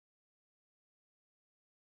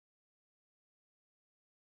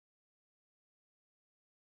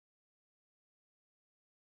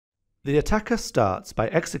The attacker starts by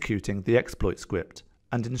executing the exploit script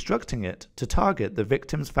and instructing it to target the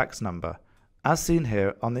victim's fax number, as seen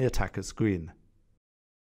here on the attacker's screen.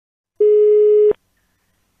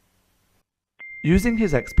 Using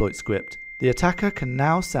his exploit script, the attacker can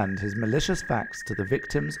now send his malicious fax to the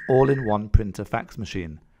victim's all-in-one printer fax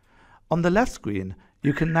machine. On the left screen,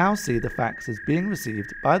 you can now see the fax is being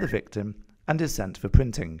received by the victim and is sent for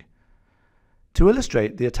printing. To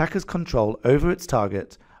illustrate the attacker's control over its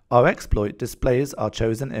target, our exploit displays our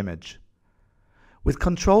chosen image. With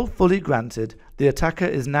control fully granted, the attacker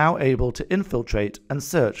is now able to infiltrate and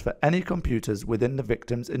search for any computers within the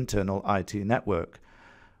victim's internal IT network.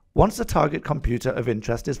 Once the target computer of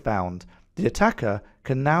interest is found, the attacker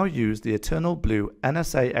can now use the Eternal Blue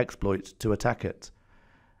NSA exploit to attack it.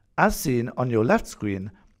 As seen on your left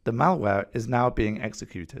screen, the malware is now being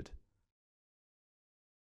executed.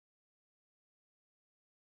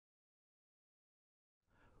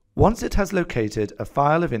 Once it has located a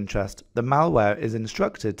file of interest, the malware is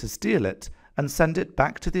instructed to steal it and send it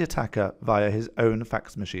back to the attacker via his own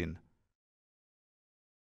fax machine.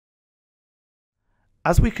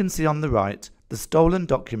 As we can see on the right, the stolen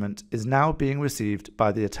document is now being received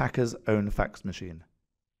by the attacker's own fax machine.